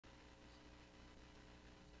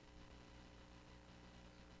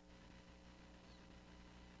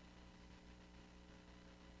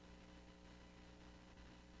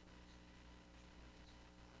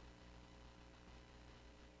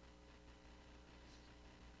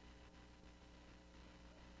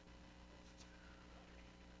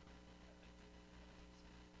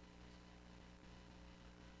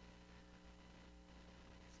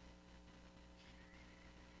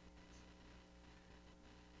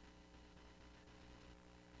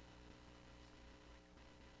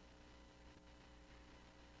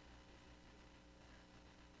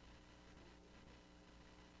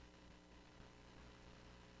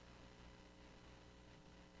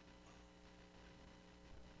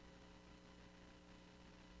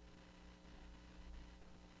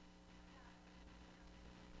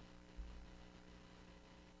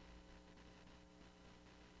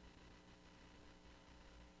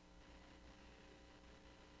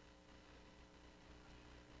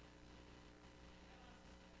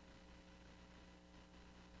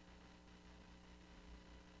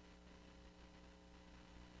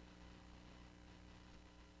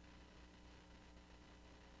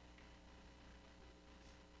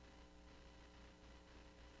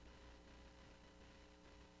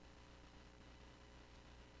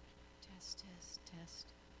Test, test,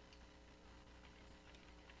 test.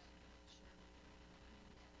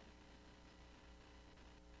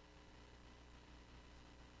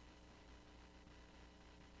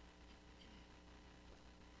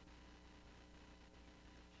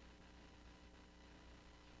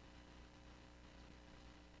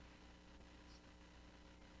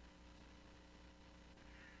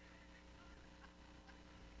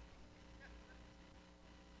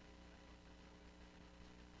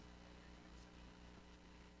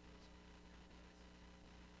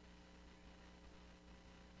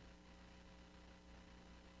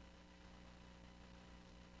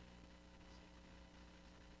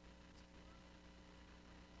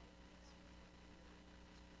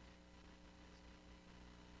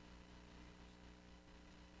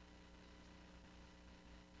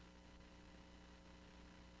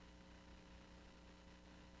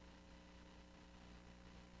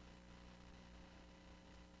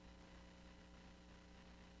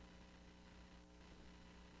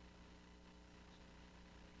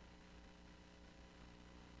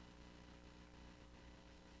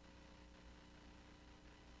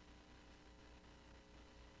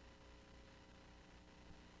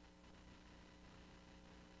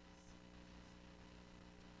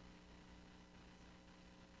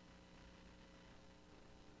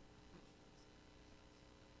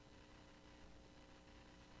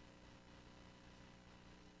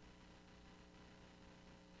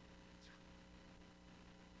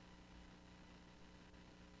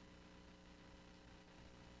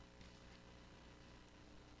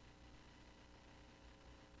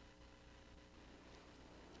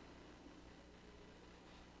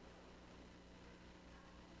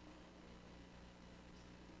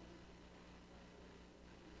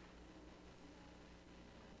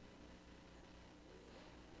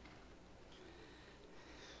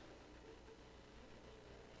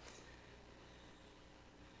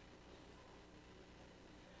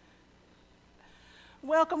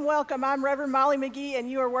 Welcome, welcome. I'm Reverend Mollie McGee, and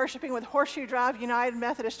you are worshiping with Horseshoe Drive United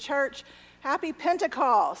Methodist Church. Happy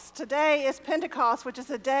Pentecost. Today is Pentecost, which is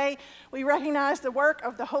the day we recognize the work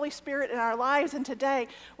of the Holy Spirit in our lives, and today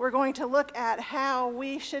we're going to look at how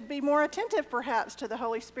we should be more attentive, perhaps, to the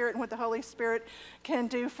Holy Spirit and what the Holy Spirit can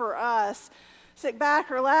do for us. Sit back,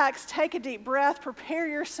 relax, take a deep breath, prepare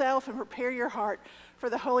yourself and prepare your heart for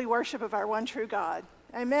the holy worship of our one true God.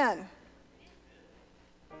 Amen.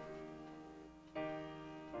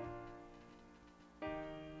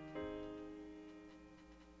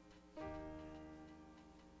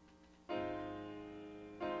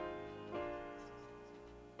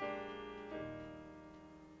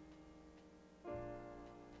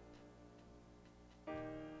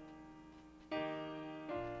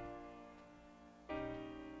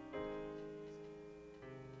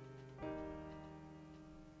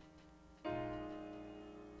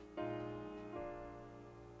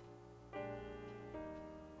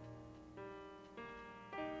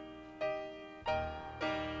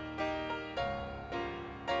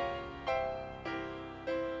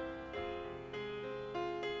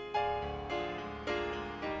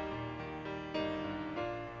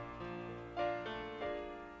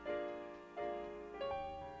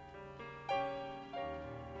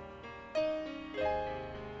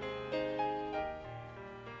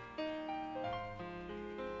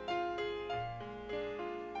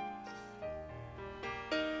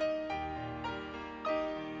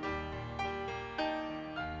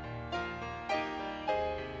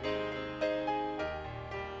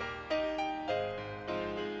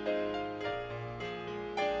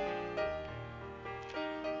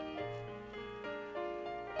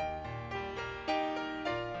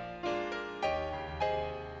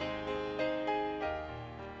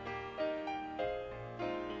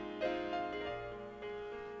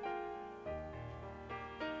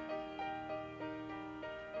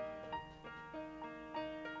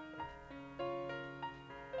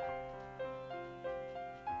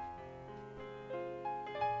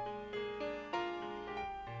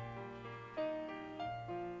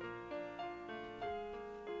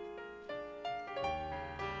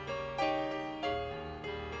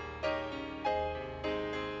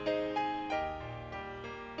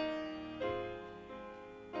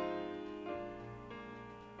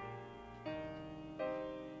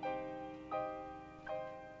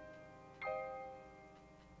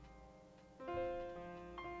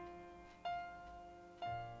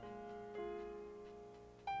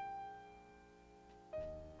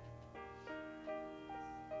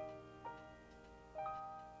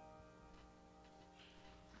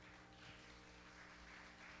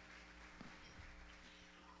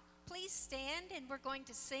 please stand, and we're going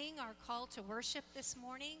to sing our call to worship this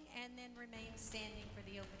morning and then remain standing for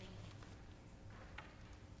the opening.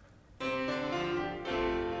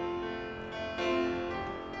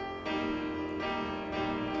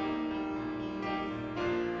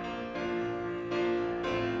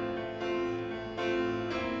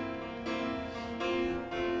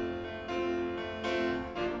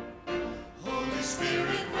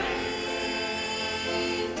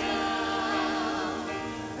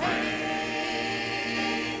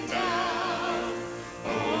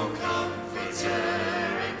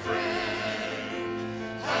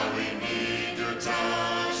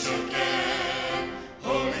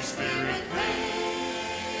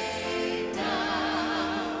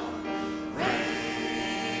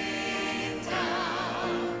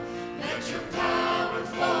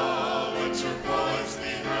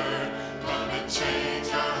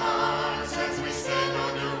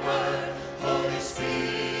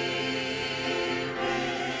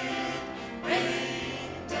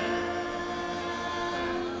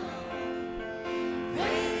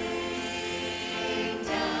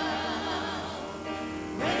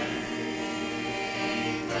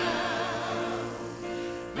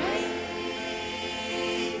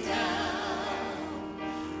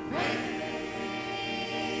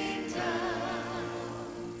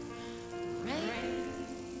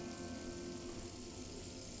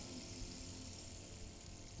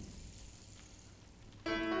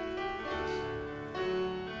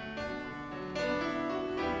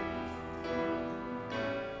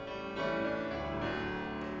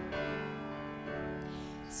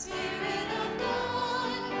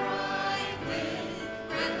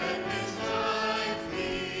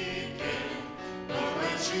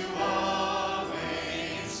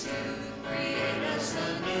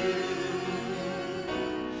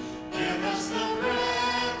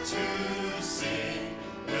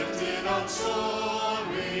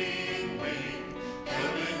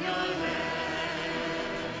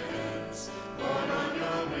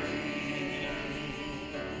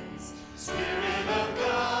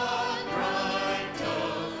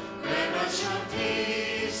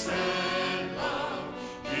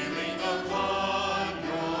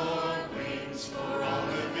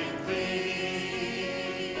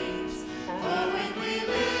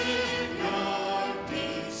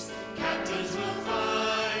 Captives will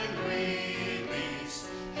find relief.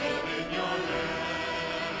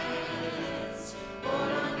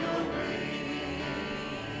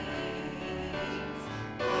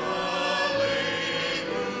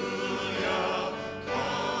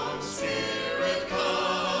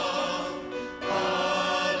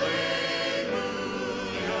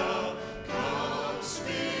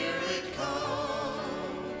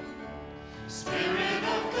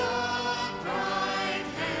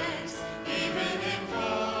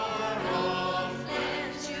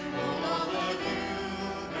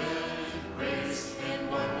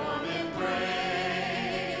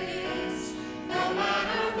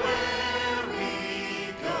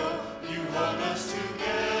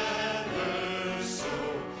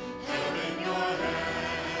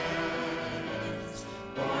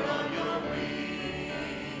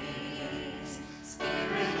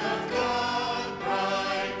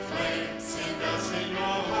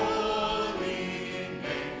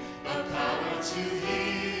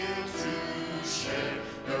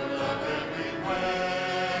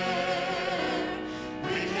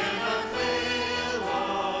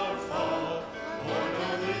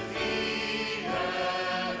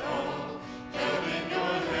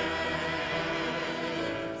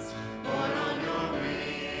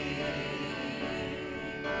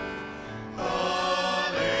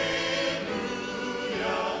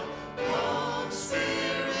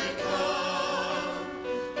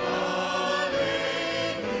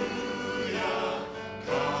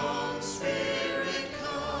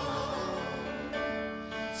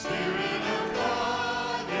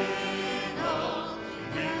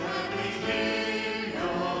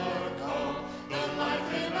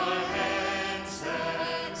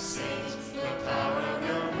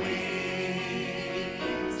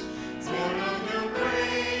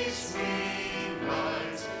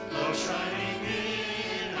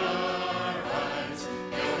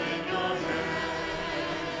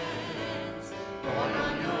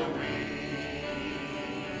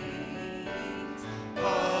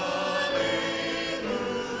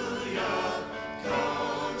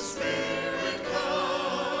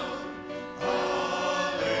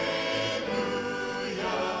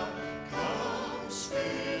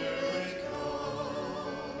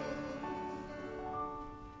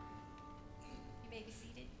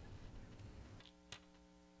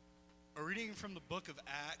 reading from the book of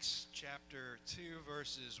Acts, chapter 2,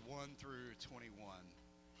 verses 1 through 21.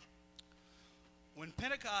 When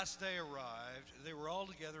Pentecost Day arrived, they were all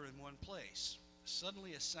together in one place.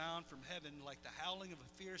 Suddenly a sound from heaven like the howling of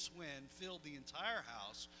a fierce wind filled the entire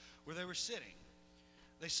house where they were sitting.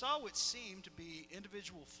 They saw what seemed to be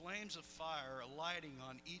individual flames of fire alighting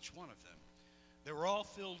on each one of them. They were all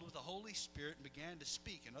filled with the Holy Spirit and began to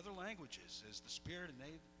speak in other languages as the Spirit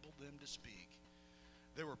enabled them to speak.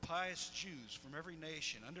 There were pious Jews from every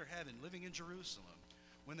nation under heaven living in Jerusalem.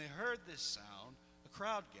 When they heard this sound, a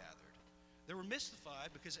crowd gathered. They were mystified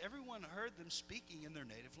because everyone heard them speaking in their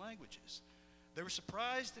native languages. They were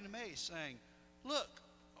surprised and amazed, saying, "Look,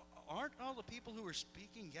 aren't all the people who are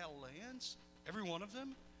speaking Galileans? Every one of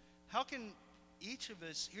them? How can each of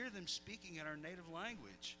us hear them speaking in our native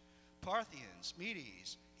language? Parthians,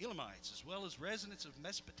 Medes, Elamites, as well as residents of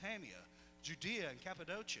Mesopotamia, Judea and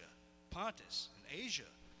Cappadocia, Pontus and Asia,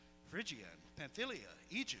 Phrygia and Pamphylia,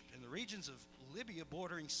 Egypt, and the regions of Libya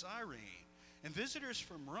bordering Cyrene, and visitors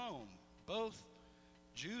from Rome, both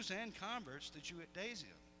Jews and converts to Judaism,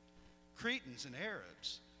 Cretans and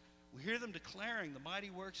Arabs. We hear them declaring the mighty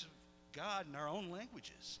works of God in our own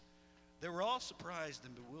languages." They were all surprised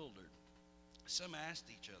and bewildered. Some asked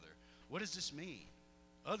each other, "What does this mean?"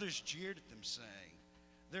 Others jeered at them, saying,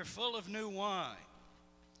 "They're full of new wine."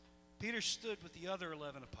 Peter stood with the other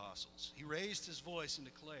 11 apostles. He raised his voice and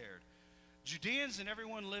declared, "Judeans and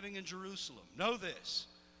everyone living in Jerusalem, know this.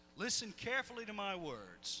 Listen carefully to my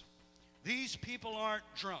words. These people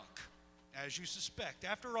aren't drunk, as you suspect.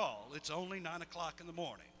 After all, it's only 9 o'clock in the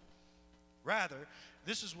morning. Rather,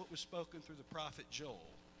 this is what was spoken through the prophet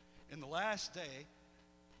Joel. In the last day,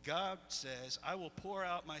 God says, I will pour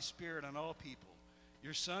out my Spirit on all people.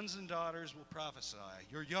 Your sons and daughters will prophesy.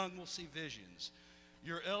 Your young will see visions.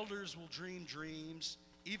 Your elders will dream dreams.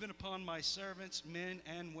 Even upon my servants, men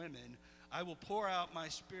and women, I will pour out my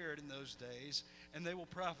Spirit in those days, and they will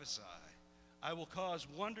prophesy. I will cause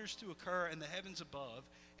wonders to occur in the heavens above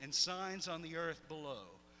and signs on the earth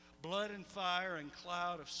below, blood and fire and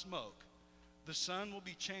cloud of smoke. The sun will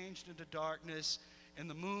be changed into darkness, and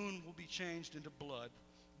the moon will be changed into blood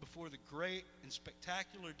before the great and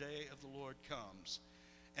spectacular day of the Lord comes.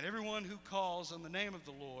 And everyone who calls on the name of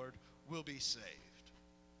the Lord will be saved."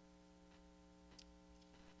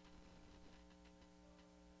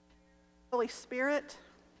 Holy Spirit,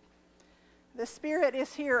 the Spirit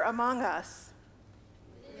is here among us.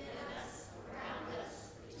 Within us, around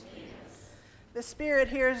us, between us. The Spirit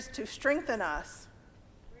here is to strengthen us.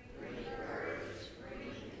 Bringing courage,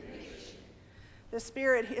 bringing conviction. The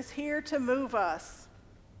Spirit is here to move us.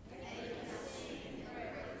 Making us sing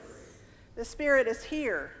prayers. The Spirit is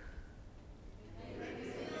here. May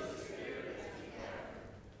we feel the Spirit as we gather.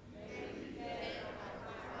 May we be fed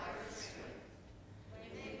by fire strength. May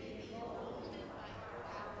we be emboldened by our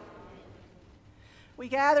power and wind. We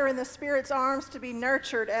gather in the Spirit's arms to be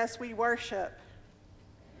nurtured as we worship.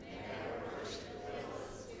 May our worship fill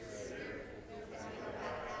us with the Spirit as we go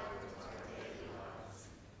back out into our daily lives.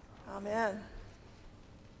 Amen.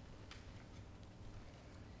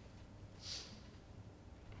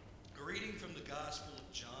 A reading from the Gospel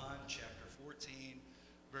of John, chapter 14,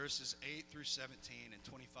 verses 8 through 17 and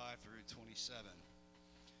 25 through 27.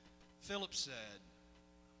 Philip said,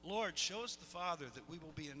 "Lord, show us the Father, that we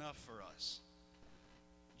will be enough for us."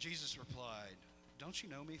 Jesus replied, "Don't you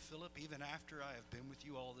know me, Philip, even after I have been with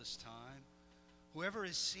you all this time? Whoever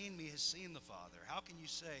has seen me has seen the Father. How can you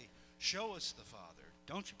say, 'Show us the Father'?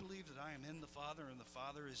 Don't you believe that I am in the Father and the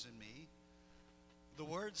Father is in me? The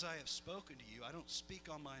words I have spoken to you, I don't speak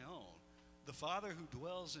on my own. The Father who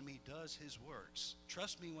dwells in me does his works.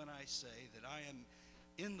 Trust me when I say that I am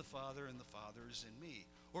in the Father and the Father is in me,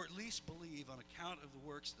 or at least believe on account of the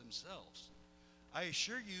works themselves. I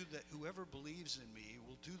assure you that whoever believes in me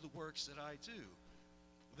will do the works that I do.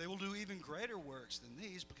 They will do even greater works than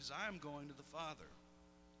these, because I am going to the Father.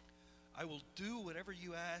 I will do whatever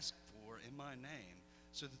you ask for in my name,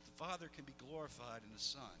 so that the Father can be glorified in the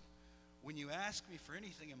Son. When you ask me for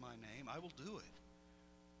anything in my name, I will do it.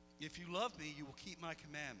 If you love me, you will keep my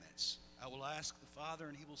commandments. I will ask the Father,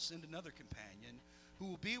 and he will send another companion who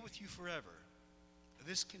will be with you forever.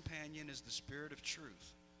 This companion is the Spirit of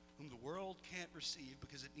truth, whom the world can't receive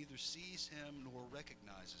because it neither sees him nor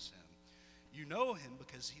recognizes him. You know him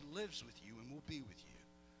because he lives with you and will be with you.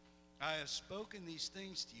 I have spoken these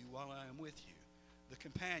things to you while I am with you. The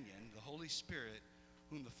companion, the Holy Spirit,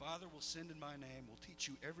 whom the Father will send in my name, will teach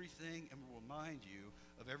you everything and will remind you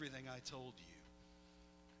of everything I told you.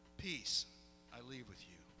 Peace I leave with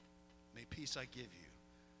you. May peace I give you.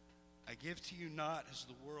 I give to you not as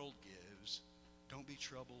the world gives. Don't be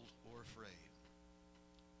troubled or afraid.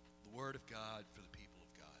 The The word of God for the people of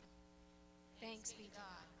God. Thanks be to God.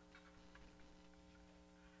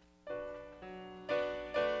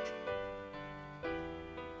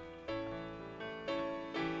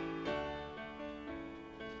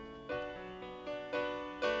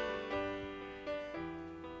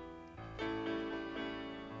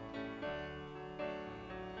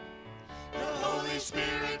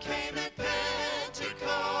 Spirit came at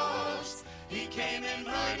Pentecost. He came in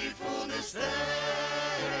mighty fullness then.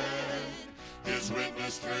 His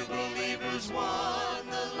witness through believers won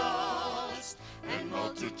the lost, and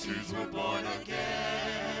multitudes were born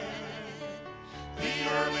again. The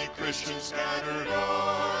early Christians scattered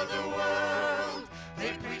o'er the world.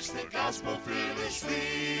 They preached the gospel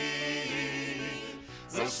fearlessly.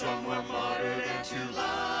 Though some were martyred and to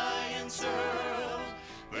lions hurled,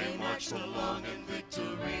 they marched along in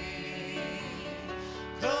victory.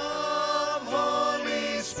 Come,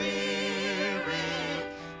 Holy Spirit,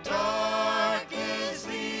 dark is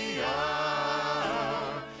the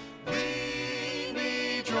hour. We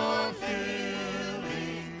need your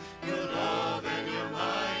filling, your love and your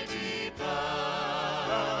mighty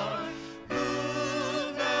power.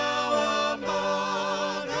 Move now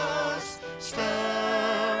among us,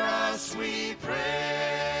 stir us, we pray.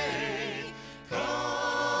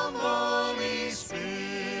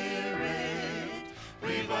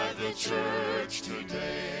 Church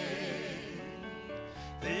today.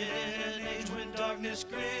 In an age when darkness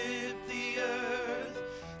gripped the earth,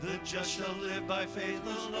 the just shall live by faith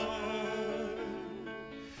alone.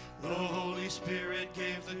 The Holy Spirit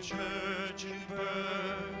gave the church new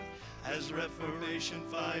birth as Reformation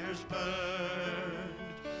fires burned.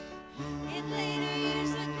 In later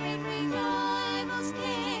years the great revivals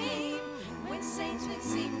came, when saints would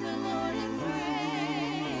seek the Lord and pray.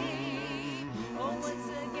 Oh, once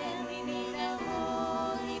again we need a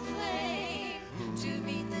holy flame to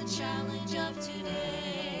meet the challenge of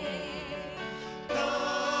today.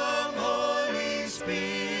 Come, Holy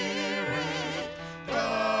Spirit,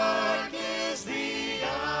 dark is the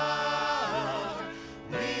hour.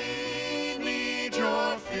 We need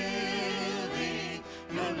your filling,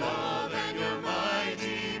 your love and your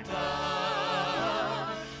mighty power.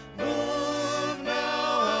 Move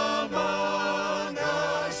now among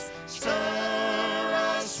us, stir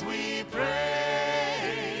us, we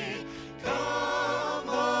pray. Come,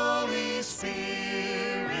 Holy Spirit,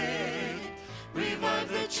 revive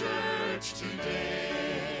the church today.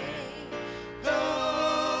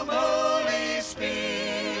 Come, Holy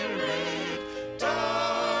Spirit,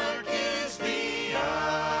 dark is the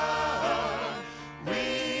hour.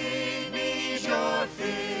 We need your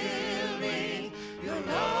filling, your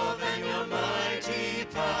love and your mighty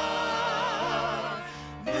power.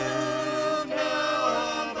 Move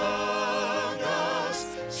now among us,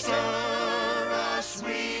 stir us,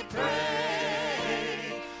 we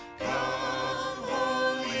pray. Come,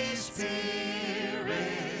 Holy Spirit,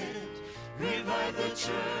 revive the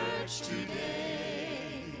church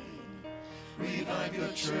today. Revive your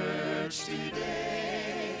church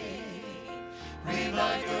today.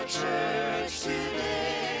 Revive your church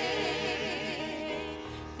today.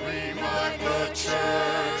 Revive your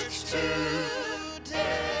church today.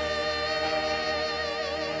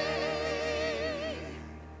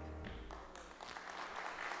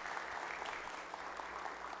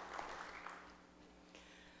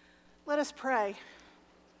 Let us pray.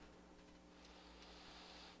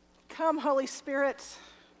 Come, Holy Spirit,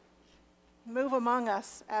 move among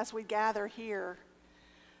us as we gather here.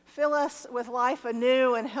 Fill us with life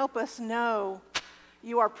anew and help us know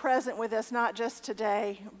you are present with us not just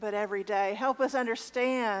today, but every day. Help us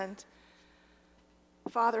understand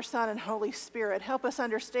Father, Son, and Holy Spirit. Help us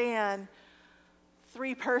understand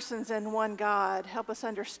three persons in one God. Help us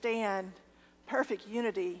understand perfect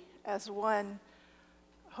unity as one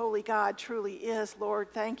holy God truly is. Lord,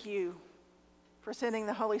 thank you for sending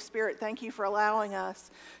the Holy Spirit. Thank you for allowing us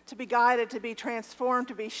to be guided, to be transformed,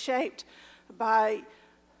 to be shaped by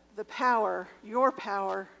the power, your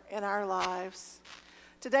power in our lives.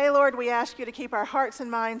 Today, Lord, we ask you to keep our hearts and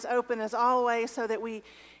minds open as always so that we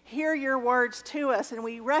hear your words to us and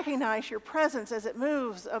we recognize your presence as it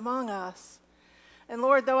moves among us. And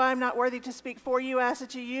Lord, though I'm not worthy to speak for you, I ask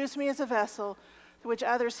that you use me as a vessel through which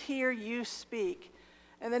others hear you speak.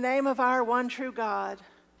 In the name of our one true God,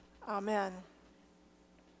 amen.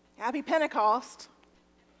 Happy Pentecost.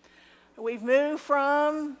 We've moved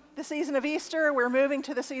from the season of Easter. We're moving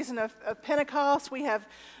to the season of Pentecost. We have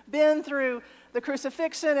been through the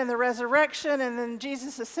crucifixion and the resurrection and then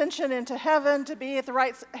Jesus' ascension into heaven to be at the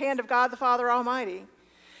right hand of God the Father Almighty.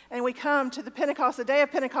 And we come to the Pentecost, the day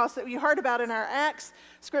of Pentecost that you heard about in our Acts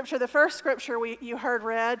scripture. The first scripture you heard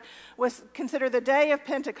read was considered the day of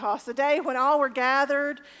Pentecost, the day when all were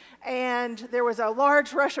gathered and there was a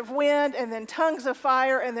large rush of wind and then tongues of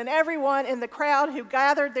fire, and then everyone in the crowd who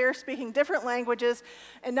gathered there speaking different languages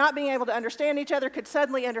and not being able to understand each other could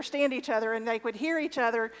suddenly understand each other, and they could hear each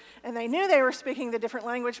other, and they knew they were speaking the different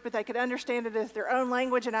language, but they could understand it as their own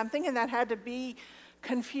language. And I'm thinking that had to be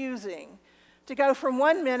confusing. To go from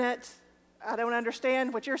 1 minute, I don't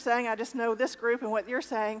understand what you're saying, I just know this group and what you're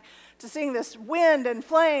saying, to seeing this wind and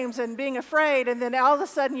flames and being afraid, and then all of a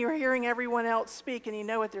sudden you're hearing everyone else speak and you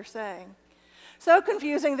know what they're saying. So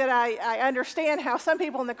confusing that I understand how some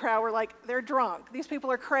people in the crowd were like, they're drunk. These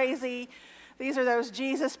people are crazy. These are those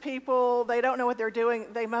Jesus people. They don't know what they're doing.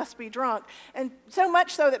 They must be drunk. And so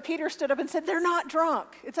much so that Peter stood up and said, they're not drunk.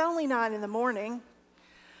 It's only 9 a.m.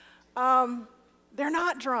 They're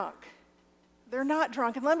not drunk. They're not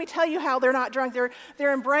drunk. And let me tell you how they're not drunk.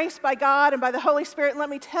 They're embraced by God and by the Holy Spirit. And let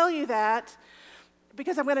me tell you that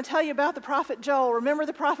because I'm going to tell you about the prophet Joel. Remember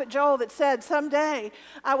the prophet Joel that said, someday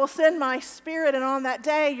I will send my spirit, and on that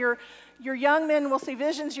day your young men will see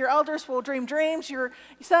visions, your elders will dream dreams, your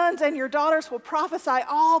sons and your daughters will prophesy.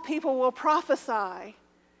 All people will prophesy.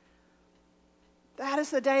 That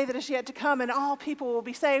is the day that is yet to come, and all people will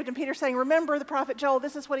be saved. And Peter's saying, remember the prophet Joel,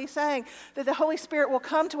 this is what he's saying, that the Holy Spirit will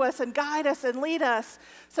come to us and guide us and lead us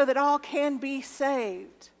so that all can be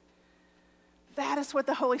saved. That is what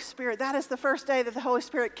the Holy Spirit, that is the first day that the Holy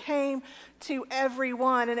Spirit came to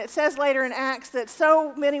everyone. And it says later in Acts that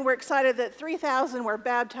so many were excited that 3,000 were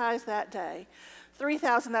baptized that day.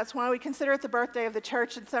 3,000, that's why we consider it the birthday of the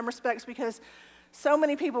church in some respects, because so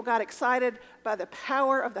many people got excited by the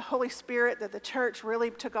power of the Holy Spirit that the church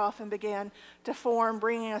really took off and began to form,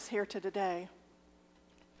 bringing us here to today.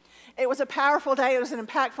 It was a powerful day. It was an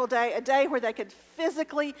impactful day, a day where they could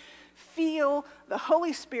physically feel the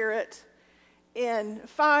Holy Spirit in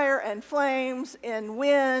fire and flames, in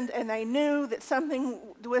wind, and they knew that something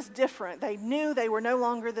was different. They knew they were no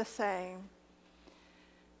longer the same.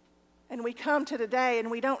 And we come to today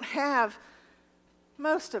and we don't have,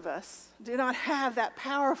 most of us do not have that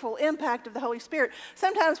powerful impact of the Holy Spirit.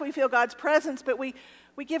 Sometimes we feel God's presence, but we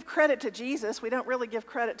give credit to Jesus. We don't really give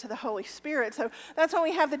credit to the Holy Spirit. So that's when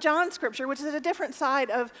we have the John scripture, which is a different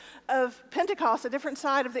side of Pentecost, a different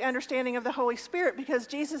side of the understanding of the Holy Spirit, because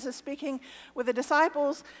Jesus is speaking with the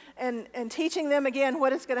disciples and teaching them again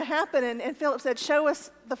what is going to happen. And Philip said, show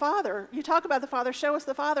us the Father. You talk about the Father, show us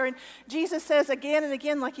the Father. And Jesus says again and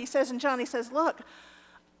again, like he says in John, he says, look,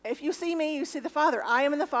 if you see me, you see the Father. I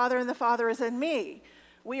am in the Father, and the Father is in me.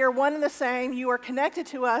 We are one and the same. You are connected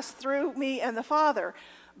to us through me and the Father.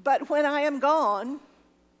 But when I am gone,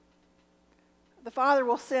 the Father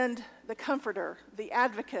will send the Comforter, the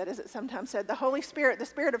Advocate, as it sometimes said, the Holy Spirit, the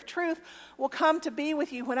Spirit of truth will come to be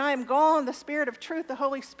with you. When I am gone, the Spirit of truth, the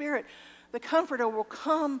Holy Spirit, the Comforter will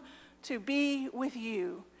come to be with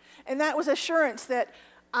you. And that was assurance that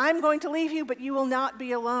I'm going to leave you, but you will not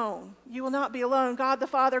be alone. You will not be alone. God the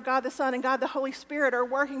Father, God the Son, and God the Holy Spirit are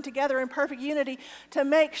working together in perfect unity to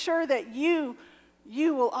make sure that you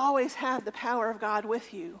will always have the power of God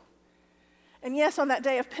with you. And yes, on that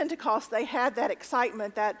day of Pentecost, they had that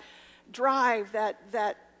excitement, that drive,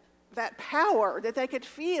 that power that they could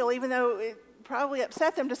feel, even though it probably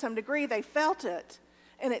upset them to some degree. They felt it,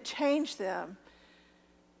 and it changed them.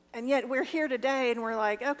 And yet we're here today and we're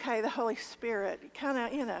like, okay, the Holy Spirit, kind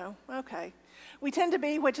of, okay. We tend to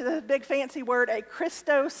be, which is a big fancy word, a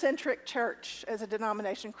Christocentric church as a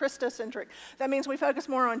denomination, Christocentric. That means we focus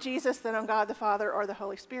more on Jesus than on God the Father or the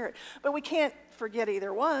Holy Spirit. But we can't forget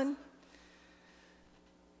either one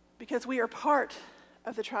because we are part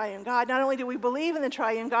of the triune God. Not only do we believe in the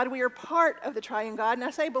triune God, we are part of the triune God. And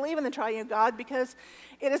I say believe in the triune God because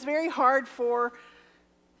it is very hard for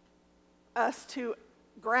us to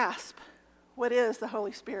grasp what is the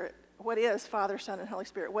Holy Spirit, what is Father, Son, and Holy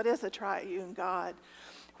Spirit, what is the triune God,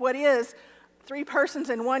 what is three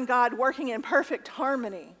persons in one God working in perfect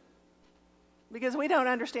harmony, because we don't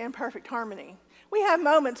understand perfect harmony. We have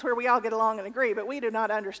moments where we all get along and agree, but we do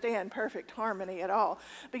not understand perfect harmony at all,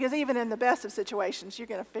 because even in the best of situations, you're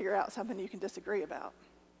going to figure out something you can disagree about.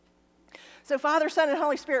 So Father, Son, and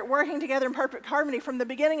Holy Spirit working together in perfect harmony from the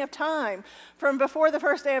beginning of time, from before the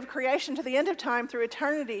first day of creation to the end of time through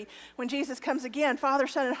eternity, when Jesus comes again, Father,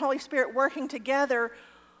 Son, and Holy Spirit working together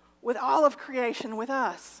with all of creation, with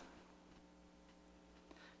us.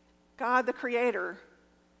 God the Creator,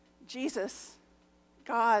 Jesus,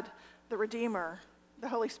 God the Redeemer, the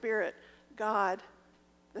Holy Spirit, God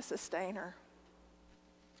the Sustainer.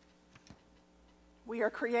 We are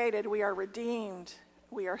created, we are redeemed,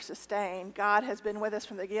 we are sustained. God has been with us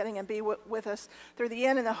from the beginning and be with us through the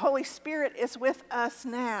end, and the Holy Spirit is with us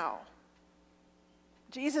now.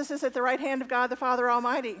 Jesus is at the right hand of God the Father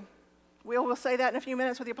Almighty. We'll say that in a few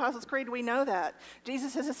minutes with the Apostles' Creed. We know that.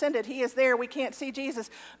 Jesus has ascended. He is there. We can't see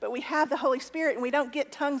Jesus, but we have the Holy Spirit, and we don't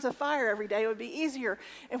get tongues of fire every day. It would be easier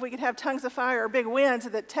if we could have tongues of fire or big winds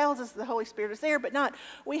that tells us the Holy Spirit is there, but not.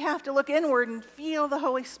 We have to look inward and feel the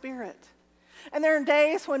Holy Spirit. And there are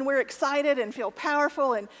days when we're excited and feel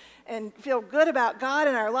powerful and feel good about God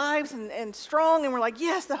in our lives and strong, and we're like,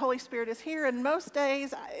 yes, the Holy Spirit is here. And most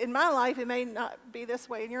days, in my life, it may not be this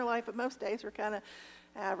way in your life, but most days we're kind of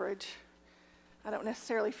average. I don't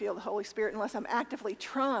necessarily feel the Holy Spirit unless I'm actively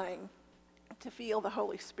trying to feel the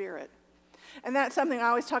Holy Spirit. And that's something I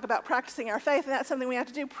always talk about, practicing our faith, and that's something we have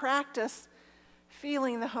to do, practice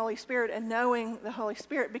feeling the Holy Spirit and knowing the Holy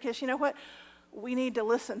Spirit, because you know what? We need to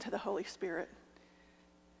listen to the Holy Spirit.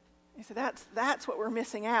 And so that's what we're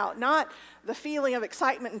missing out, not the feeling of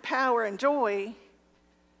excitement and power and joy.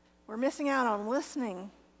 We're missing out on listening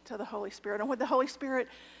to the Holy Spirit and what the Holy Spirit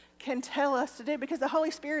can tell us to do, because the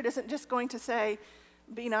Holy Spirit isn't just going to say,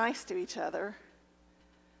 be nice to each other.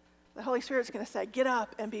 The Holy Spirit's going to say, get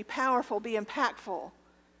up and be powerful, be impactful.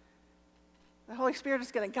 The Holy Spirit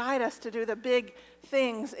is going to guide us to do the big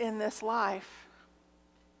things in this life,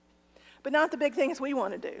 but not the big things we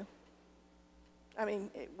want to do. I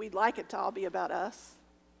mean, we'd like it to all be about us.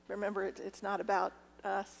 Remember, it's not about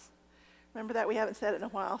us. Remember that? We haven't said it in a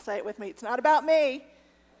while. Say it with me. It's not about me.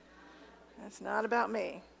 It's not about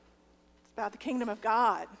me. It's about the kingdom of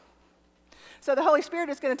God. So the Holy Spirit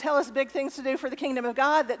is going to tell us big things to do for the kingdom of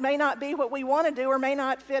God that may not be what we want to do or may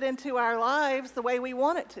not fit into our lives the way we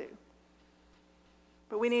want it to.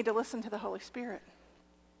 But we need to listen to the Holy Spirit.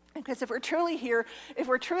 Because if we're truly here, if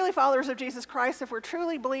we're truly followers of Jesus Christ, if we're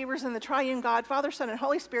truly believers in the triune God, Father, Son, and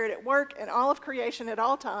Holy Spirit at work in all of creation at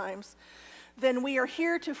all times, then we are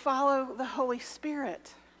here to follow the Holy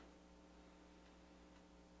Spirit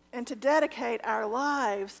and to dedicate our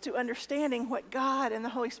lives to understanding what God and the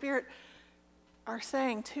Holy Spirit are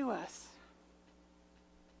saying to us.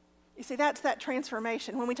 You see, that's that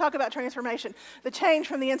transformation. When we talk about transformation, the change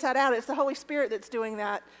from the inside out, it's the Holy Spirit that's doing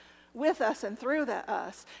that with us and through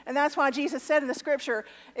us. And that's why Jesus said in the scripture,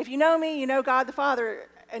 if you know me, you know God the Father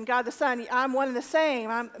and God the Son. I'm one and the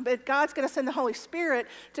same. But God's going to send the Holy Spirit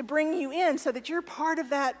to bring you in so that you're part of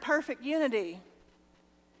that perfect unity.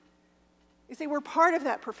 You see, we're part of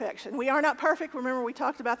that perfection. We are not perfect. Remember, we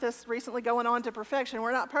talked about this recently, going on to perfection.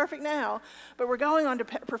 We're not perfect now, but we're going on to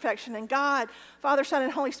perfection. And God, Father, Son,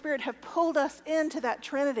 and Holy Spirit have pulled us into that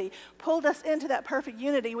Trinity, pulled us into that perfect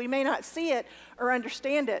unity. We may not see it or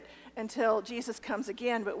understand it until Jesus comes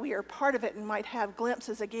again, but we are part of it and might have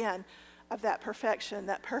glimpses again of that perfection,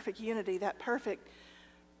 that perfect unity, that perfect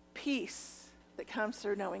peace that comes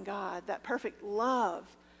through knowing God, that perfect love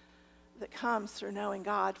that comes through knowing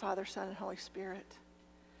God, Father, Son, and Holy Spirit.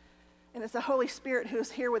 And it's the Holy Spirit who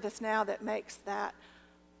is here with us now that makes that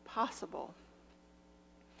possible.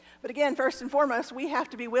 But again, first and foremost, we have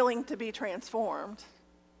to be willing to be transformed.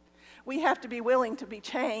 We have to be willing to be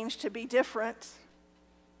changed, to be different,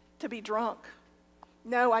 to be drunk.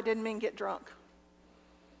 No, I didn't mean get drunk.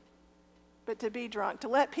 But to be drunk, to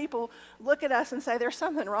let people look at us and say, there's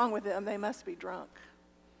something wrong with them, they must be drunk.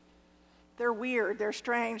 They're weird, they're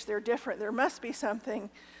strange, they're different. There must be something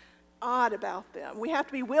odd about them. We have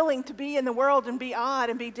to be willing to be in the world and be odd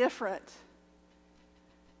and be different.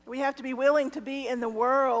 We have to be willing to be in the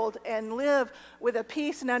world and live with a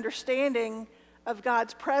peace and understanding of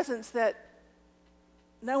God's presence that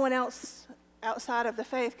no one else outside of the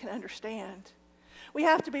faith can understand. We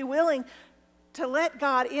have to be willing to let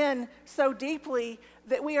God in so deeply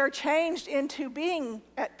that we are changed into being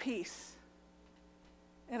at peace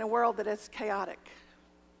in a world that is chaotic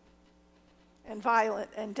and violent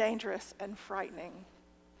and dangerous and frightening.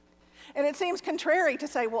 And it seems contrary to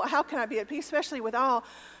say, well, how can I be at peace, especially with all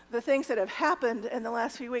the things that have happened in the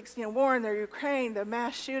last few weeks, war in the Ukraine, the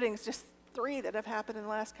mass shootings, just 3 that have happened in the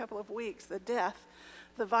last couple of weeks, the death,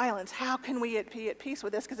 the violence. How can we be at peace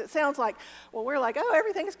with this? Because it sounds like, well, we're like, oh,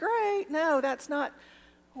 everything's great. No, that's not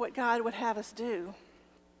what God would have us do.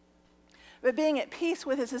 But being at peace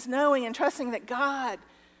with us is knowing and trusting that God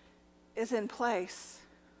is in place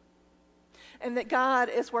and that God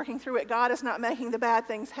is working through it. God is not making the bad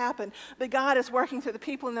things happen, but God is working through the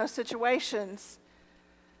people in those situations,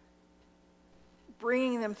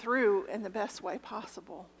 bringing them through in the best way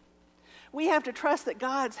possible. We have to trust that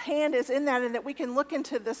God's hand is in that and that we can look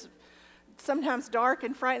into this sometimes dark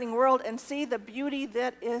and frightening world and see the beauty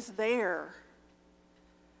that is there.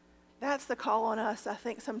 That's the call on us, I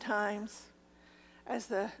think, sometimes as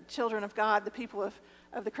the children of God, the people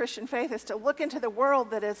of the Christian faith, is to look into the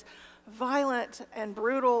world that is violent and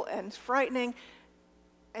brutal and frightening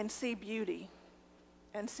and see beauty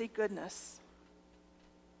and see goodness.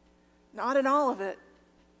 Not in all of it,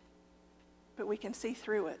 but we can see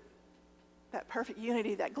through it. That perfect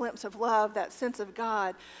unity, that glimpse of love, that sense of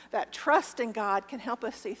God, that trust in God can help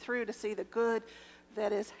us see through to see the good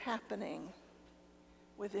that is happening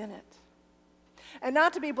within it. And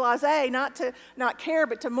not to be blasé, not to not care,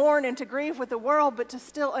 but to mourn and to grieve with the world, but to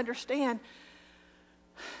still understand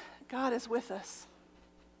God is with us.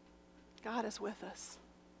 God is with us.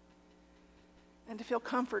 And to feel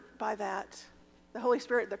comfort by that. The Holy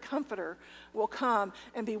Spirit, the Comforter, will come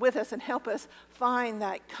and be with us and help us find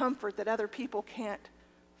that comfort that other people can't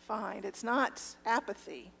find. It's not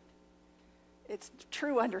apathy. It's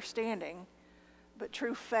true understanding, but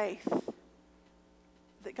true faith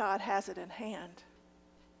that God has it in hand.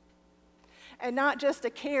 And not just a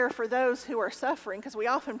care for those who are suffering, because we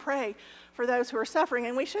often pray for those who are suffering,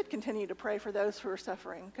 and we should continue to pray for those who are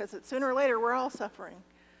suffering, because sooner or later we're all suffering.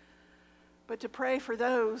 But to pray for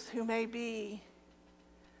those who may be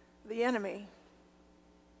the enemy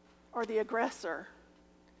or the aggressor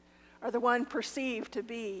or the one perceived to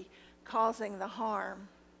be causing the harm.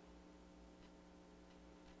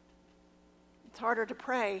 It's harder to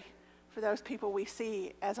pray for those people we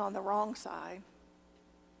see as on the wrong side.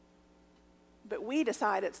 But we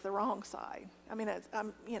decide it's the wrong side. I mean,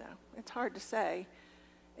 it's hard to say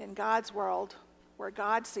in God's world where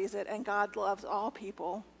God sees it and God loves all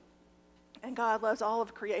people. And God loves all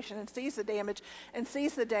of creation and sees the damage and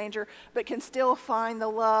sees the danger, but can still find the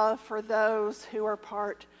love for those who are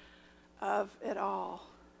part of it all.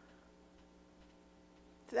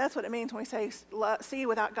 So that's what it means when we say see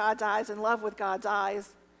without God's eyes and love with God's eyes.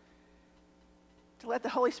 To let the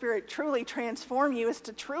Holy Spirit truly transform you is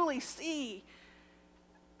to truly see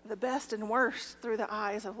the best and worst through the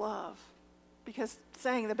eyes of love. Because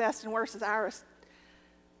saying the best and worst is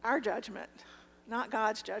our judgment. Not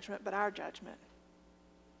God's judgment, but our judgment.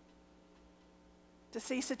 To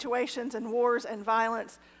see situations and wars and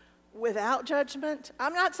violence without judgment.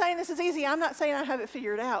 I'm not saying this is easy. I'm not saying I have it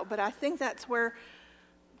figured out, but I think that's where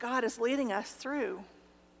God is leading us through.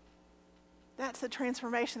 That's the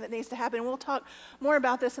transformation that needs to happen. And we'll talk more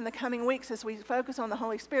about this in the coming weeks as we focus on the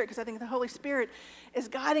Holy Spirit, because I think the Holy Spirit is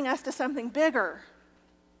guiding us to something bigger.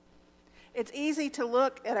 It's easy to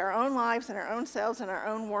look at our own lives and our own selves and our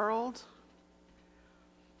own world.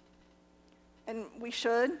 And we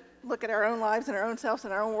should look at our own lives and our own selves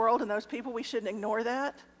and our own world and those people. We shouldn't ignore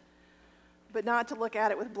that. But not to look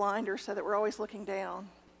at it with blinders so that we're always looking down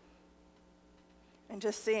and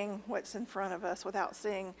just seeing what's in front of us without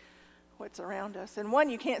seeing what's around us. And one,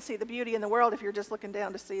 you can't see the beauty in the world if you're just looking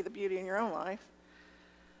down to see the beauty in your own life.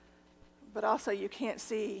 But also you can't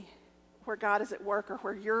see where God is at work or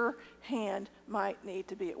where your hand might need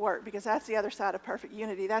to be at work, because that's the other side of perfect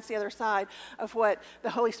unity. That's the other side of what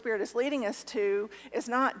the Holy Spirit is leading us to, is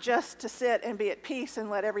not just to sit and be at peace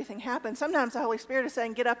and let everything happen. Sometimes the Holy Spirit is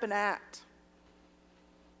saying, get up and act.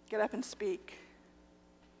 Get up and speak.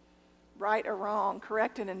 Right or wrong,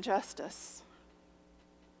 correct an injustice.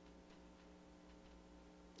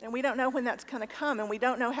 And we don't know when that's going to come, and we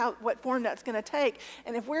don't know what form that's going to take.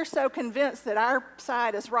 And if we're so convinced that our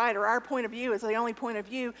side is right or our point of view is the only point of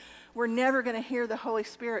view, we're never going to hear the Holy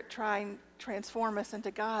Spirit try and transform us into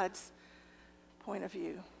God's point of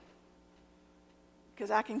view. Because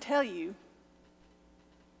I can tell you,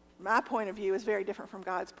 my point of view is very different from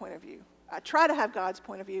God's point of view. I try to have God's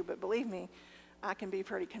point of view, but believe me, I can be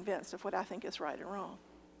pretty convinced of what I think is right and wrong.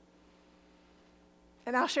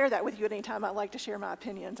 And I'll share that with you anytime I like to share my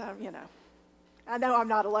opinions. I know I'm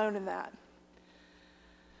not alone in that.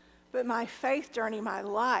 But my faith journey, my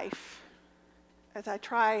life, as I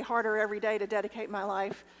try harder every day to dedicate my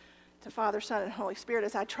life to Father, Son, and Holy Spirit,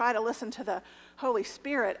 as I try to listen to the Holy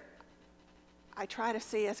Spirit, I try to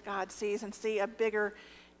see as God sees and see a bigger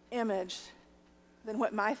image than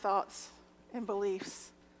what my thoughts and beliefs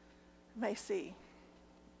may see.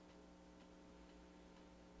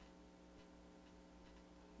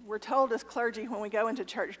 We're told as clergy when we go into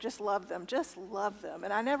church, just love them, just love them.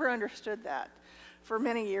 And I never understood that. For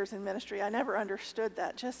many years in ministry, I never understood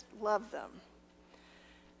that, just love them.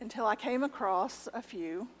 Until I came across a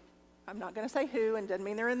few, I'm not going to say who, and doesn't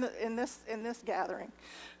mean they're in this gathering,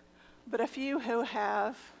 but a few who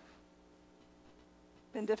have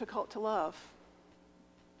been difficult to love.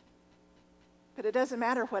 But it doesn't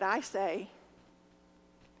matter what I say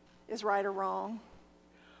is right or wrong,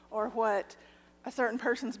 or what a certain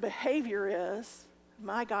person's behavior is.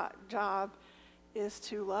 My job is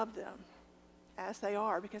to love them as they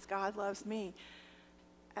are, because God loves me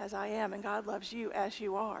as I am, and God loves you as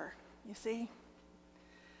you are. You see?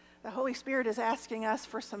 The Holy Spirit is asking us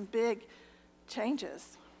for some big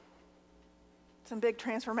changes, some big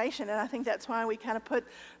transformation, and I think that's why we kind of put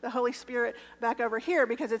the Holy Spirit back over here,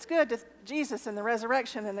 because it's good to Jesus and the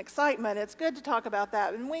resurrection and excitement. It's good to talk about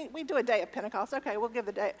that, and we do a day of Pentecost. Okay, we'll give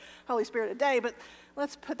the Holy Spirit a day, but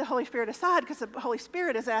let's put the Holy Spirit aside, because the Holy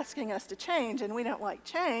Spirit is asking us to change, and we don't like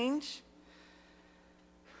change.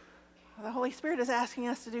 The Holy Spirit is asking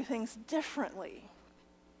us to do things differently,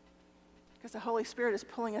 because the Holy Spirit is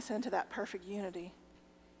pulling us into that perfect unity,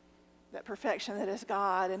 that perfection that is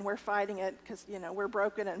God, and we're fighting it because, we're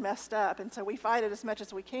broken and messed up, and so we fight it as much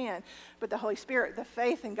as we can. But the Holy Spirit, the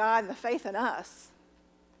faith in God and the faith in us,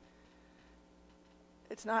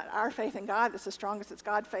 it's not our faith in God that's the strongest, it's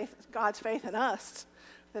God's faith in us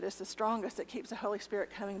that is the strongest, that keeps the Holy Spirit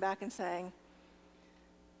coming back and saying,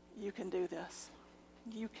 you can do this.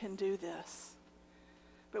 You can do this.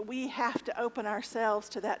 But we have to open ourselves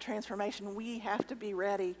to that transformation. We have to be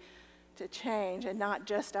ready to change, and not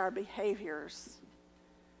just our behaviors,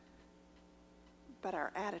 but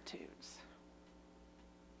our attitudes.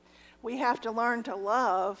 We have to learn to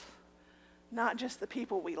love not just the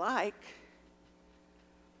people we like,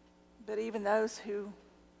 but even those who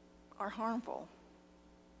are harmful.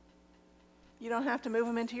 You don't have to move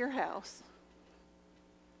them into your house.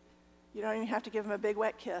 You don't even have to give them a big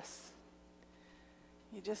wet kiss.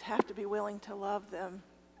 You just have to be willing to love them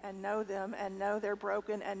and know they're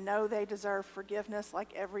broken and know they deserve forgiveness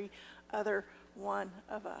like every other one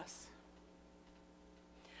of us.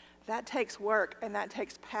 That takes work and that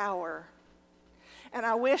takes power. And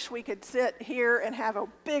I wish we could sit here and have a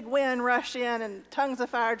big wind rush in and tongues of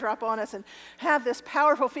fire drop on us and have this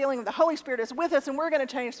powerful feeling that the Holy Spirit is with us and we're going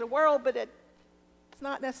to change the world, but it's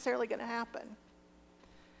not necessarily going to happen.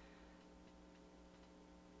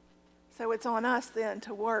 So it's on us then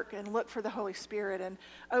to work and look for the Holy Spirit and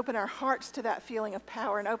open our hearts to that feeling of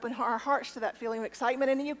power and open our hearts to that feeling of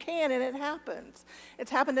excitement. And you can, and it happens.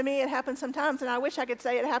 It's happened to me. It happens sometimes. And I wish I could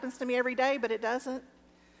say it happens to me every day, but it doesn't.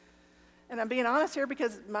 And I'm being honest here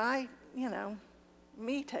because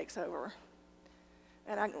me takes over.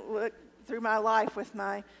 And I look through my life with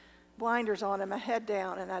my blinders on and my head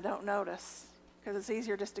down, and I don't notice, because it's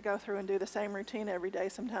easier just to go through and do the same routine every day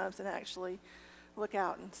sometimes than actually look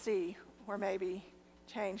out and see where maybe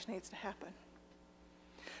change needs to happen.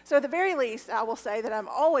 So at the very least, I will say that I'm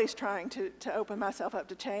always trying to open myself up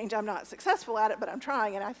to change. I'm not successful at it, but I'm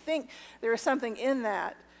trying. And I think there is something in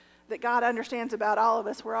that God understands about all of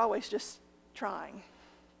us. We're always just trying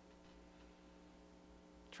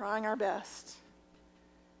our best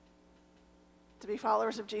to be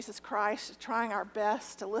followers of Jesus Christ, trying our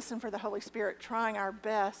best to listen for the Holy Spirit, trying our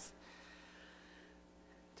best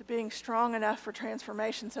to being strong enough for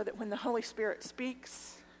transformation so that when the Holy Spirit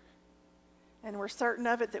speaks and we're certain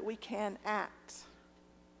of it, that we can act.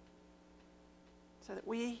 So that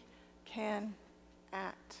we can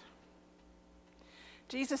act.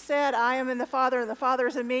 Jesus said, I am in the Father and the Father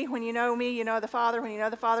is in me. When you know me, you know the Father. When you know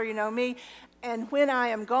the Father, you know me. And when I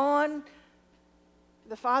am gone,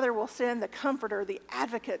 the Father will send the Comforter, the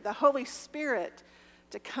Advocate, the Holy Spirit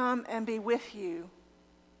to come and be with you.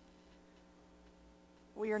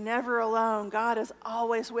 We are never alone. God is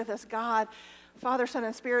always with us. God, Father, Son,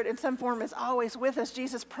 and Spirit in some form is always with us.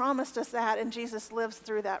 Jesus promised us that, and Jesus lives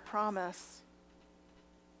through that promise.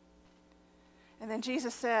 And then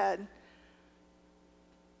Jesus said,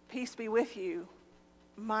 peace be with you.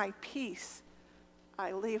 My peace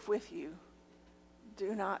I leave with you.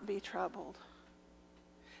 Do not be troubled.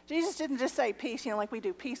 Jesus didn't just say peace, like we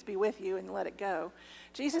do, peace be with you, and let it go.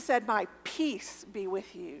 Jesus said, my peace be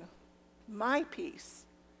with you. My peace.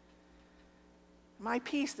 My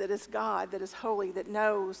peace that is God, that is holy, that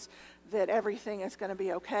knows that everything is going to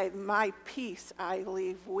be okay. My peace I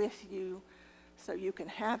leave with you so you can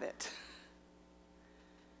have it.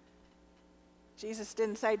 Jesus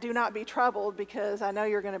didn't say, do not be troubled because I know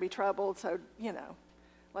you're going to be troubled, so,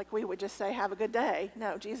 like we would just say, have a good day.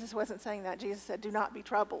 No, Jesus wasn't saying that. Jesus said, do not be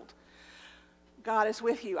troubled. God is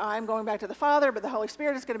with you. I'm going back to the Father, but the Holy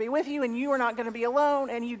Spirit is going to be with you, and you are not going to be alone,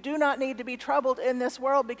 and you do not need to be troubled in this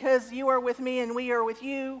world because you are with me and we are with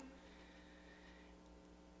you.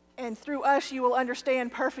 And through us, you will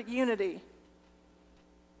understand perfect unity.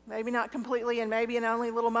 Maybe not completely, and maybe in only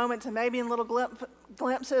little moments, and maybe in little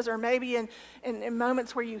glimpses, or maybe in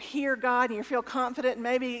moments where you hear God and you feel confident, and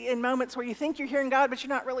maybe in moments where you think you're hearing God, but you're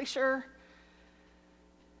not really sure.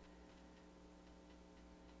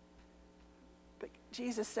 But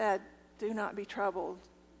Jesus said, do not be troubled.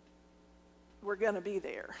 We're going to be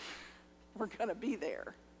there. We're going to be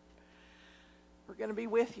there. We're going to be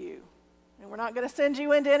with you. And we're not going to send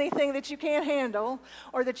you into anything that you can't handle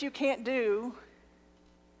or that you can't do,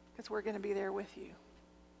 because we're going to be there with you.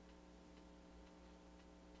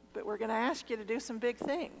 But we're going to ask you to do some big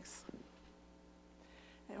things.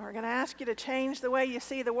 And we're going to ask you to change the way you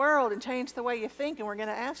see the world and change the way you think. And we're going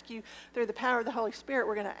to ask you, through the power of the Holy Spirit,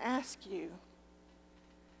 we're going to ask you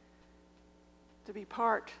to be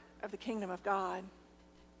part of the kingdom of God,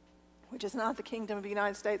 which is not the kingdom of the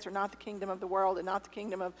United States or not the kingdom of the world and not the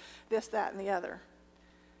kingdom of this, that, and the other.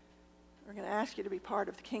 We're going to ask you to be part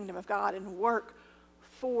of the kingdom of God and work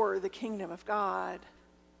for the kingdom of God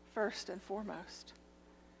first and foremost.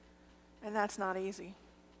 And that's not easy.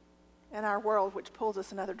 And our world, which pulls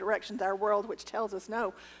us in other directions, our world which tells us,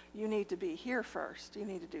 no, you need to be here first. You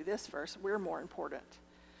need to do this first. We're more important.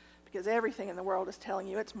 Because everything in the world is telling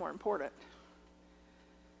you it's more important.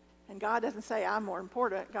 And God doesn't say, I'm more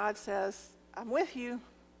important. God says, I'm with you.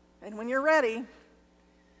 And when you're ready,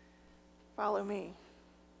 follow me.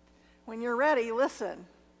 When you're ready, listen.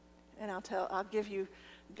 And I'll give you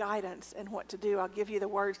guidance in what to do. I'll give you the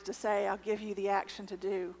words to say. I'll give you the action to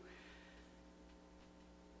do.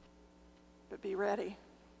 But be ready.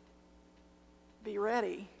 Be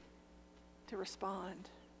ready to respond.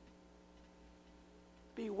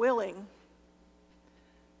 Be willing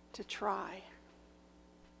to try.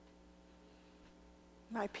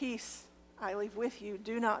 My peace I leave with you.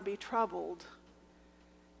 Do not be troubled,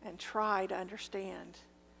 and try to understand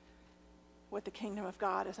what the kingdom of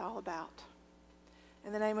God is all about.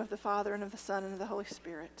 In the name of the Father, and of the Son, and of the Holy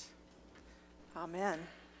Spirit. Amen.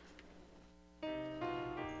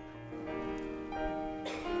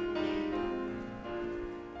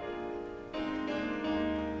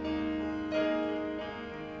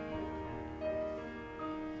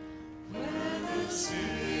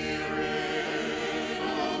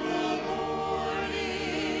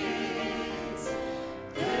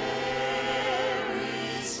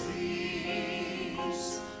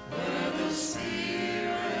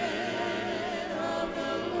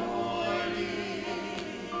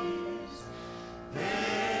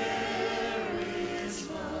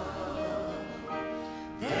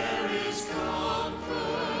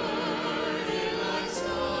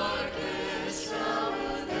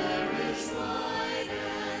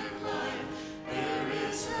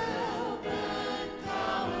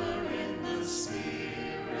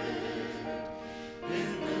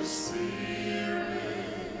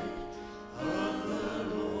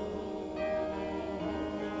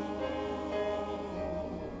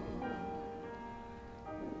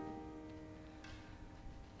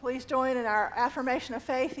 Please join in our affirmation of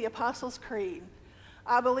faith, the Apostles' Creed.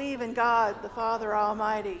 I believe in God, the Father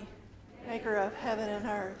Almighty, maker of heaven and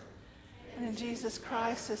earth, and in Jesus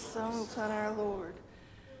Christ, his Son, our Lord,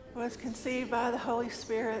 who was conceived by the Holy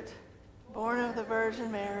Spirit, born of the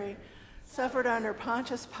Virgin Mary, suffered under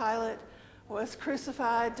Pontius Pilate, was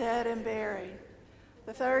crucified, dead, and buried.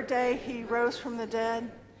 The third day he rose from the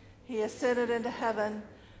dead. He ascended into heaven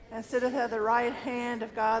and sitteth at the right hand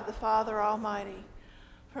of God the Father Almighty.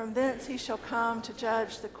 From thence he shall come to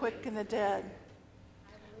judge the quick and the dead.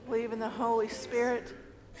 Believe in the Holy Spirit,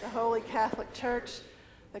 the Holy Catholic Church,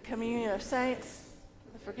 the communion of saints,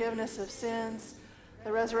 the forgiveness of sins,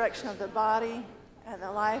 the resurrection of the body, and the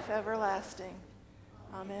life everlasting.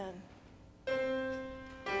 Amen.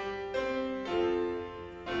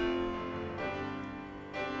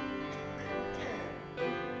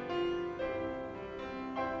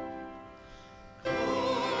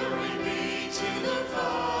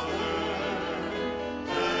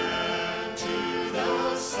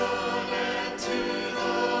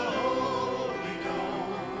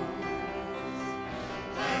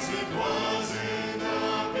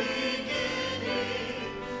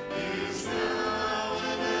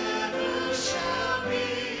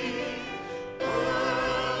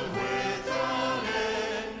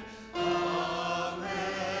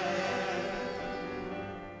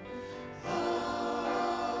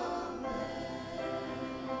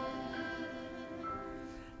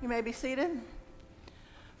 You may be seated.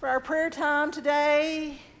 For our prayer time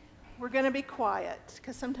today, we're going to be quiet,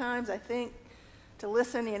 because sometimes I think to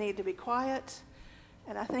listen you need to be quiet,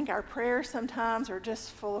 and I think our prayers sometimes are just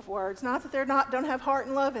full of words. Not that don't have heart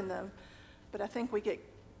and love in them, but I think we get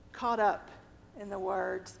caught up in the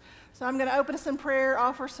words. So I'm going to open us in prayer,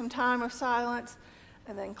 offer some time of silence,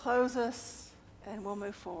 and then close us, and we'll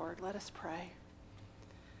move forward. Let us pray.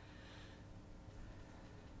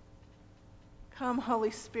 Come, Holy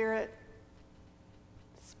Spirit,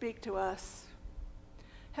 speak to us.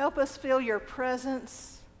 Help us feel your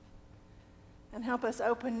presence, and help us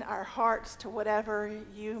open our hearts to whatever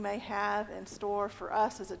you may have in store for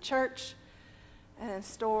us as a church and in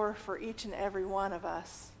store for each and every one of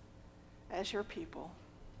us as your people.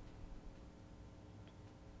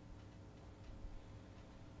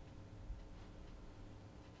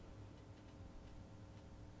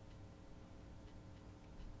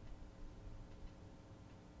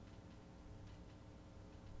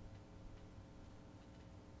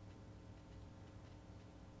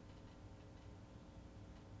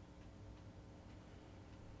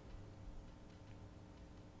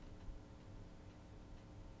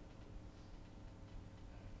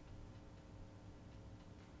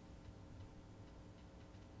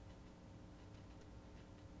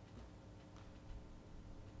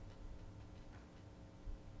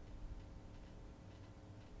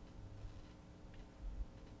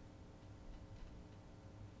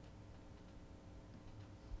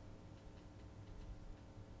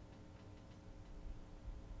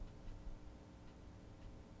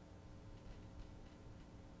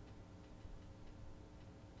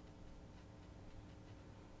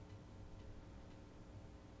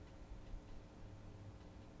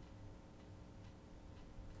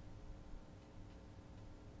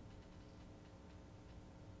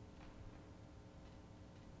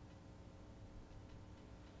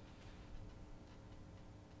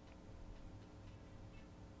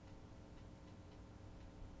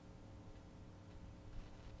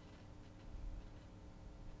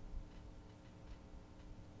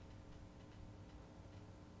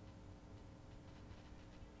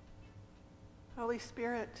 Holy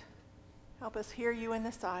Spirit, help us hear you in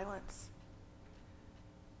the silence.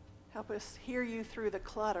 Help us hear you through the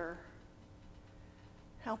clutter.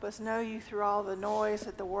 Help us know you through all the noise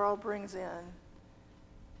that the world brings in.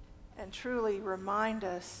 And truly remind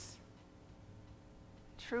us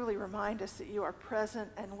that you are present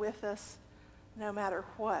and with us no matter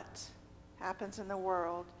what happens in the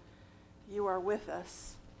world. You are with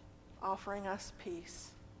us, offering us peace.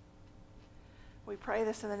 We pray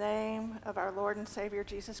this in the name of our Lord and Savior,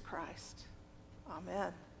 Jesus Christ.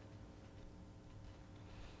 Amen.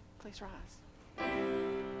 Please rise.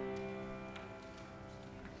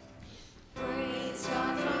 Praise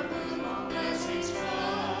God from whom all blessings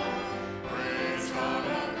flow. Praise God,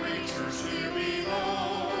 all creatures here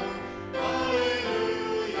below.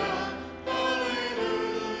 Hallelujah,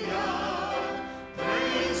 hallelujah.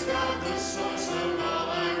 Praise God, the source of all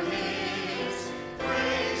our needs.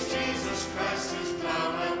 Praise Jesus Christ, whose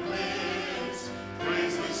power uplifts.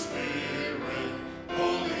 Praise the Spirit,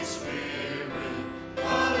 Holy Spirit.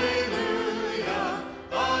 Hallelujah,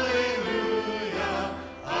 hallelujah,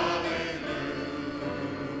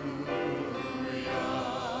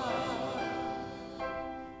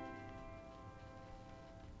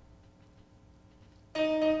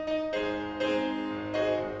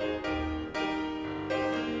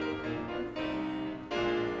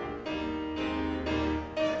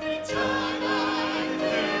 Every time I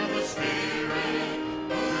feel the Spirit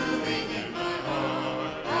moving in my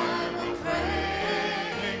heart, I will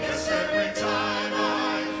pray. Yes, every time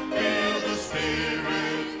I feel the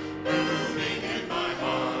Spirit moving in my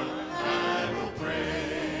heart, I will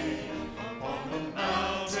pray. On the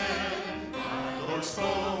mountain, my Lord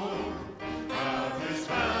spoke, of his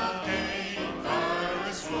mouth came fire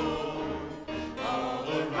and smoke. All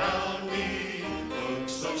around me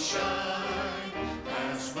looks so shine,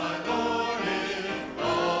 as my Lord in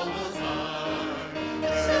all was mine.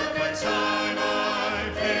 Yes, every time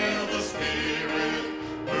I feel the Spirit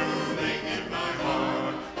moving in my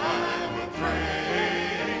heart, I will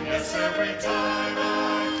pray. Yes, every time I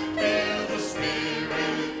feel the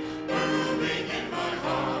Spirit moving in my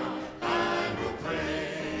heart, I will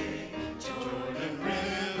pray. Jordan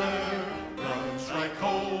River runs like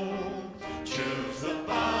cold, chills the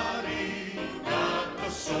body, not the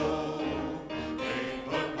soul. Ain't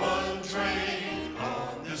but one train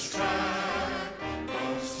on this track,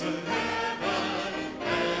 goes to heaven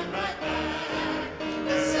and right back.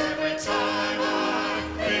 Yes, every time I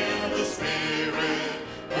feel the Spirit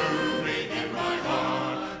moving in my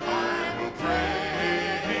heart, I will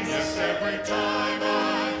pray. Yes, every time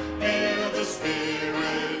I feel the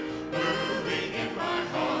Spirit moving in my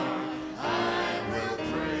heart, I will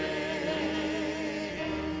pray.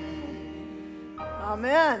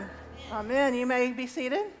 Amen. Amen. You may be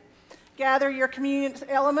seated. Gather your communion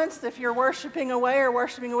elements. If you're worshiping away or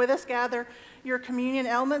worshiping with us, gather your communion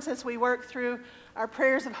elements as we work through our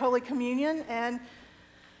prayers of Holy Communion. And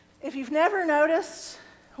if you've never noticed,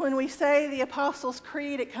 when we say the Apostles'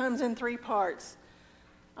 Creed, it comes in three parts,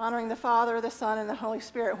 honoring the Father, the Son, and the Holy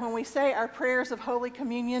Spirit. When we say our prayers of Holy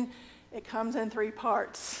Communion, it comes in three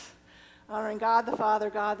parts, honoring God the Father,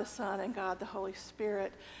 God the Son, and God the Holy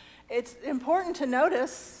Spirit. It's important to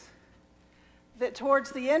notice that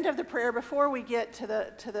towards the end of the prayer, before we get to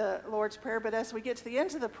the Lord's Prayer, but as we get to the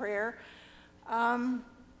end of the prayer,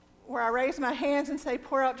 where I raise my hands and say,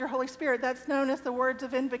 pour out your Holy Spirit, that's known as the words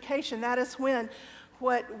of invocation. That is when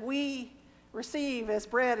what we receive as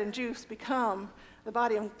bread and juice become the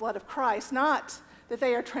body and blood of Christ. Not that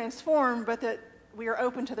they are transformed, but that we are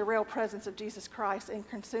open to the real presence of Jesus Christ in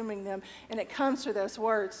consuming them. And it comes through those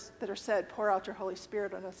words that are said, pour out your Holy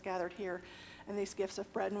Spirit on us gathered here, and these gifts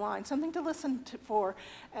of bread and wine. Something to listen for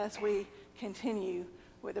as we continue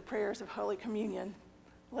with the prayers of Holy Communion.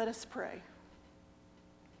 Let us pray.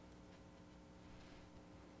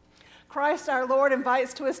 Christ our Lord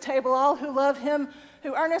invites to his table all who love him,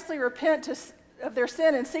 who earnestly repent of their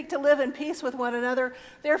sin and seek to live in peace with one another.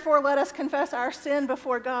 Therefore, let us confess our sin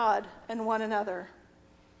before God and one another.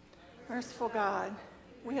 Merciful God,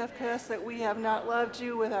 we have confessed that we have not loved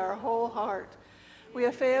you with our whole heart. We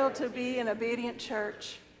have failed to be an obedient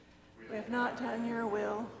church. We have not done your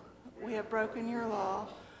will. We have broken your law.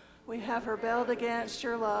 We have rebelled against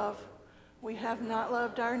your love. We have not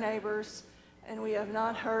loved our neighbors, and we have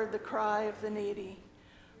not heard the cry of the needy.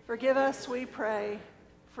 Forgive us, we pray.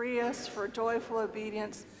 Free us for joyful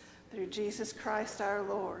obedience through Jesus Christ our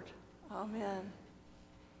Lord. Amen.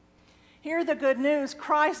 Hear the good news.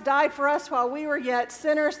 Christ died for us while we were yet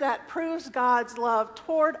sinners. That proves God's love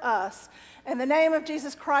toward us. In the name of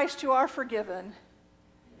Jesus Christ, you are forgiven.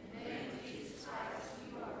 In the name of Jesus Christ,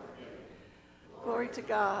 you are forgiven. Glory to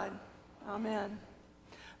God. Amen.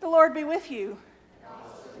 The Lord be with you. And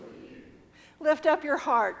also with you. Lift up your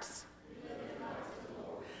hearts.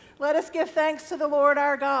 Let us give thanks to the Lord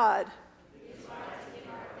our God.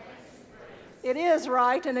 It is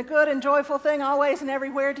right and a good and joyful thing always and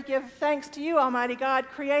everywhere to give thanks to you, Almighty God,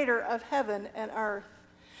 creator of heaven and earth.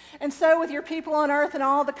 And so with your people on earth and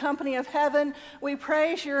all the company of heaven, we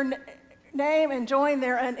praise your name and join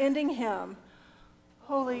their unending hymn.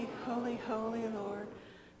 Holy, holy, holy Lord,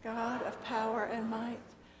 God of power and might,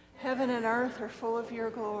 heaven and earth are full of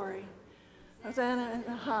your glory. Hosanna in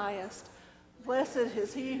the highest. Blessed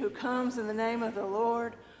is he who comes in the name of the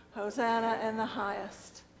Lord. Hosanna in the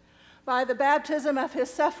highest. By the baptism of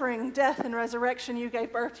his suffering, death, and resurrection, you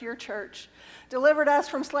gave birth to your church, delivered us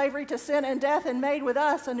from slavery to sin and death, and made with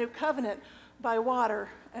us a new covenant by water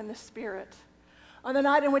and the Spirit. On the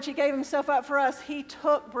night in which he gave himself up for us, he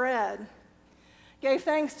took bread, gave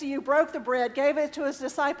thanks to you, broke the bread, gave it to his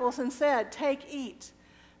disciples, and said, "Take, eat.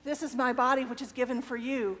 This is my body which is given for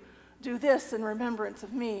you. Do this in remembrance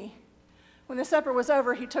of me." When the supper was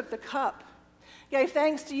over, he took the cup, gave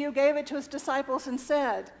thanks to you, gave it to his disciples, and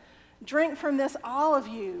said, "Drink from this, all of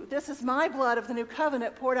you. This is my blood of the new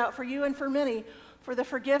covenant poured out for you and for many for the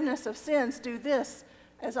forgiveness of sins. Do this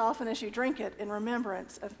as often as you drink it in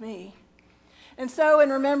remembrance of me." And so, in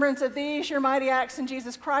remembrance of these, your mighty acts in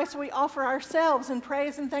Jesus Christ, we offer ourselves in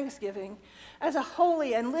praise and thanksgiving as a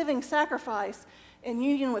holy and living sacrifice in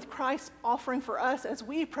union with Christ's offering for us as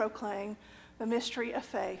we proclaim the mystery of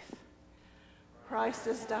faith. Christ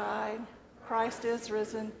has died. Christ is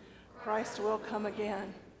risen. Christ will come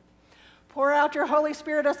again. Pour out your Holy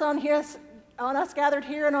Spirit on us gathered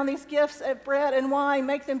here and on these gifts of bread and wine.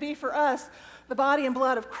 Make them be for us the body and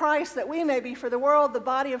blood of Christ, that we may be for the world the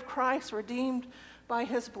body of Christ, redeemed by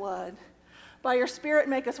his blood. By your Spirit,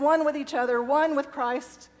 make us one with each other, one with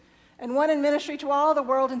Christ, and one in ministry to all the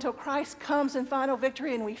world until Christ comes in final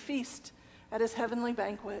victory and we feast at his heavenly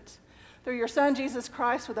banquet. Through your Son, Jesus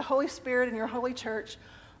Christ, with the Holy Spirit and your holy church,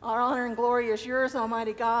 our honor and glory is yours,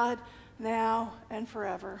 Almighty God, now and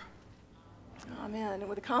forever. Amen. And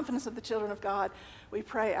with the confidence of the children of God, we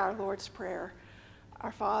pray our Lord's Prayer.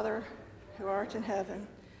 Our Father, who art in heaven,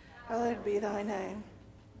 hallowed be thy name.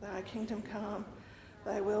 Thy kingdom come,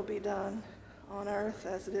 thy will be done, on earth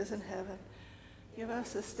as it is in heaven. Give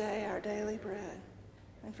us this day our daily bread,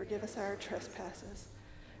 and forgive us our trespasses,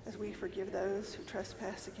 as we forgive those who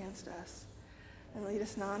trespass against us. And lead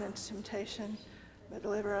us not into temptation, but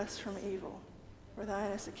deliver us from evil. For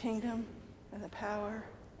thine is the kingdom, and the power,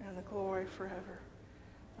 and the glory forever.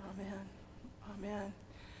 Amen. Amen.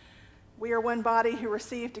 We are one body who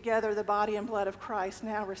receive together the body and blood of Christ.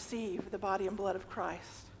 Now receive the body and blood of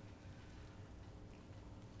Christ.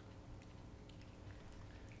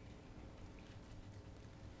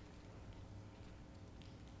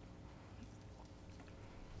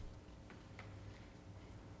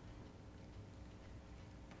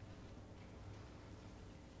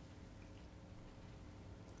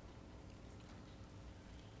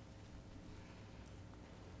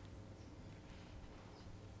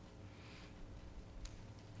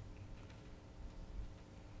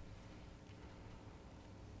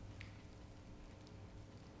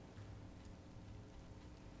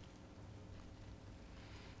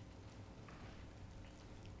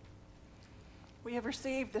 We have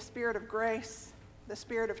received the Spirit of grace, the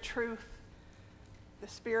Spirit of truth, the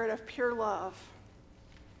Spirit of pure love,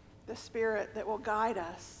 the Spirit that will guide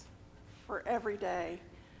us for every day,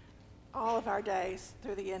 all of our days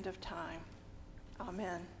through the end of time.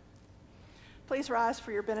 Amen. Please rise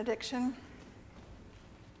for your benediction.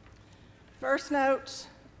 First note,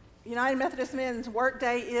 United Methodist Men's Work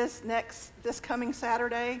Day is this coming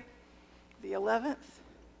Saturday, the 11th.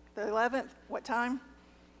 The 11th, what time?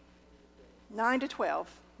 9 to 12.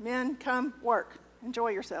 Men, come work. Enjoy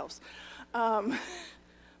yourselves.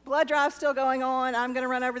 Blood drive's still going on. I'm going to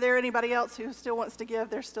run over there. Anybody else who still wants to give,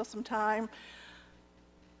 there's still some time.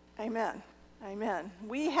 Amen. Amen.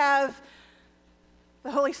 We have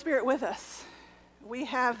the Holy Spirit with us. We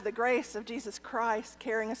have the grace of Jesus Christ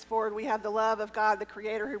carrying us forward. We have the love of God, the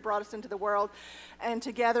Creator, who brought us into the world. And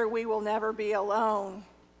together we will never be alone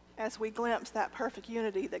as we glimpse that perfect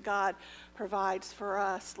unity that God provides for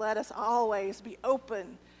us. Let us always be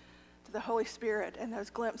open to the Holy Spirit and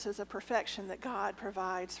those glimpses of perfection that God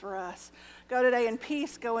provides for us. Go today in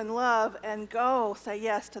peace, go in love, and go say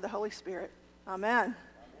yes to the Holy Spirit. Amen.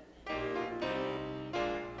 Amen.